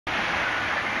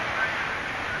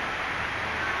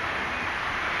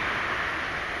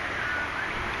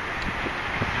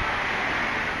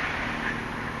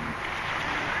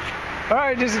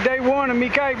Alright, this is day one of me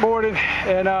kiteboarding,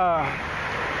 and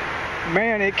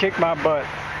man, it kicked my butt.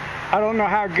 I don't know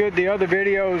how good the other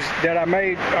videos that I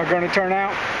made are going to turn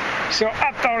out, so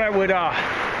I thought I would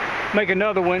make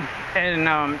another one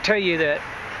and tell you that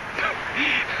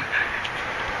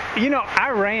you know, I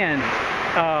ran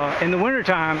in the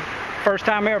wintertime, first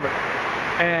time ever,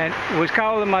 and was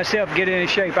calling myself getting in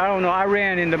shape. I don't know, I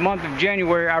ran in the month of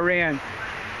January. I ran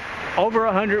over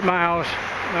 100 miles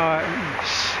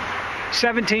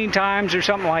 17 times or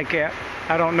something like that.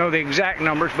 I don't know the exact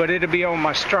numbers, but it'll be on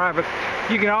my STRAVA.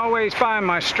 You can always find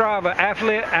my STRAVA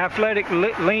athletic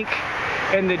link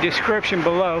in the description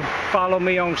below. Follow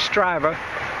me on STRAVA,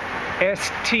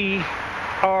 S-T-R-A-V-A.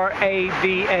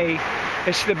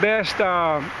 It's the best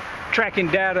tracking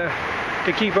data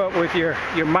to keep up with your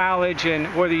mileage,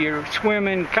 and whether you're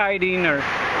swimming, kiting, or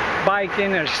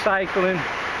biking, or cycling.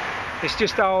 It's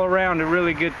just all around a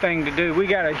really good thing to do. We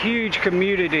got a huge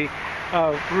community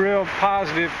of real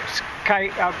positive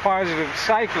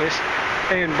cyclists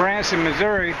in Branson,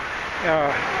 Missouri.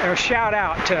 A shout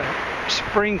out to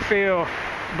Springfield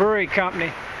Brewery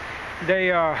Company. They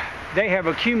have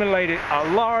accumulated a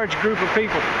large group of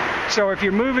people. So if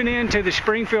you're moving into the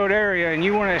Springfield area and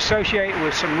you want to associate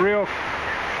with some real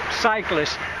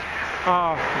cyclists,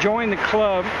 join the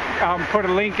club. I'll put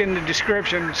a link in the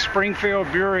description.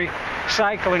 Springfield Brewery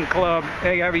Cycling Club.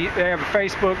 They have a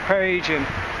Facebook page, and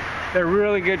they're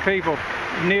really good people.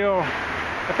 Neil,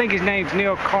 I think his name's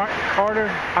Neil Carter.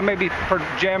 I may be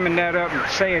jamming that up and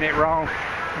saying it wrong,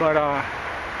 but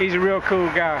he's a real cool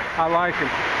guy. I like him.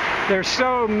 There's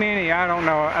so many, I don't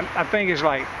know. I think it's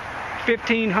like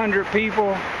 1,500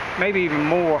 people, maybe even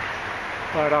more.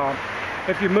 But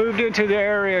if you moved into the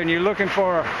area and you're looking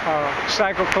for a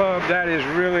cycle club, that is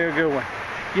really a good one.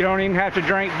 You don't even have to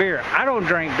drink beer. I don't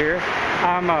drink beer.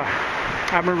 I'm a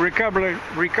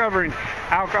recovering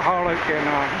alcoholic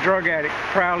and drug addict,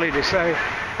 proudly to say.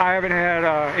 I haven't had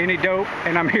any dope,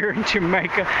 and I'm here in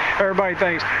Jamaica. Everybody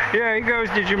thinks, yeah, he goes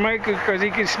to Jamaica because he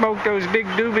can smoke those big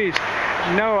doobies.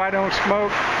 No, I don't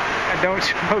smoke. I don't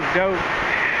smoke dope.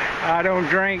 I don't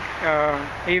drink,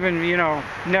 even, you know,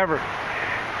 never.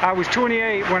 I was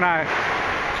 28 when I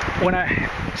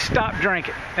stopped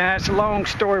drinking. And that's a long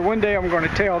story. One day I'm going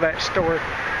to tell that story.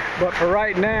 But for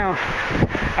right now,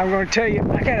 I'm going to tell you,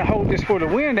 I got to hold this for the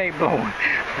wind ain't blowing.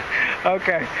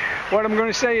 Okay, what I'm going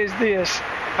to say is this.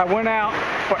 I went out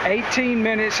for 18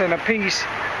 minutes and a piece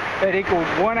that equaled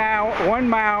 1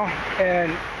 mile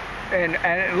and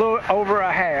a little over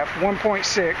a half,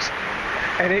 1.6.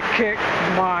 And it kicked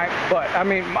my butt. I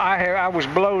mean, I was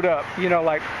blowed up, you know,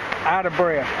 like out of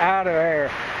breath, out of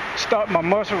air. My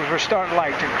muscles were starting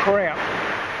like to cramp.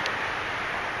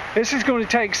 This is going to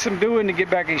take some doing to get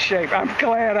back in shape. I'm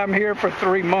glad I'm here for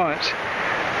 3 months.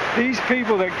 These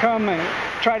people that come and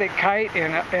try to kite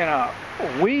in a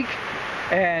week,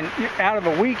 and out of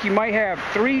a week you might have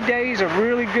 3 days of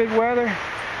really good weather,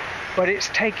 but it's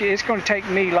going to take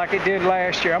me like it did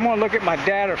last year. I'm going to look at my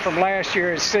data from last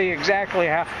year and see exactly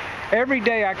how every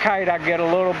day I kite I get a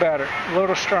little better, a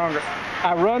little stronger.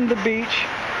 I run the beach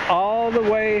all the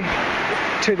way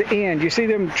to the end. You see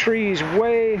them trees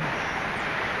way,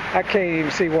 I can't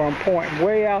even see where I'm pointing,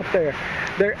 way out there.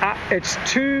 It's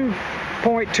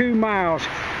 2.2 miles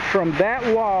from that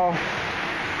wall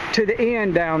to the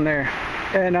end down there.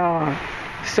 And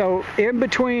so in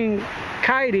between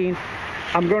kiting,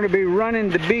 I'm going to be running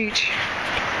the beach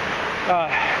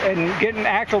and getting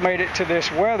acclimated to this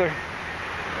weather,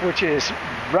 which is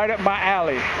right up my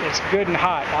alley. It's good and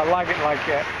hot. I like it like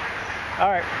that. All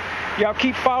right, y'all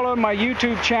keep following my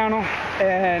YouTube channel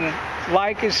and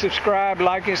like and subscribe,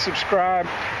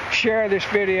 share this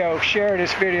video.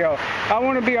 I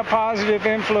want to be a positive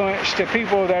influence to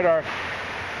people that are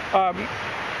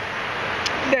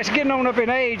that's getting on up in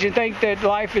age and think that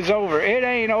life is over. It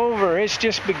ain't over. It's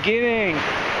just beginning.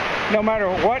 No matter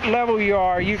what level you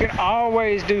are, you can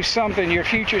always do something your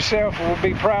future self will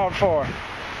be proud for.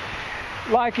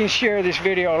 Like and share this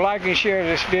video.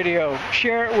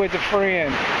 Share it with a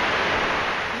friend.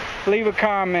 Leave a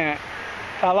comment.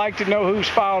 I like to know who's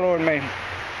following me.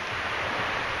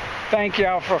 Thank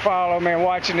y'all for following me and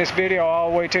watching this video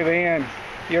all the way to the end.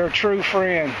 You're a true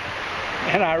friend,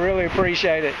 and I really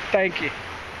appreciate it. Thank you.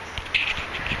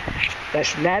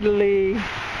 That's Natalie.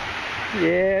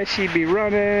 Yeah, she be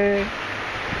running.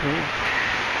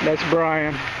 That's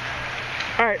Brian.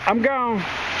 All right, I'm gone.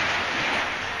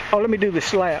 Oh, let me do the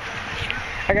slap.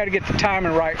 I got to get the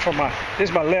timing right for this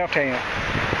is my left hand.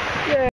 Yeah.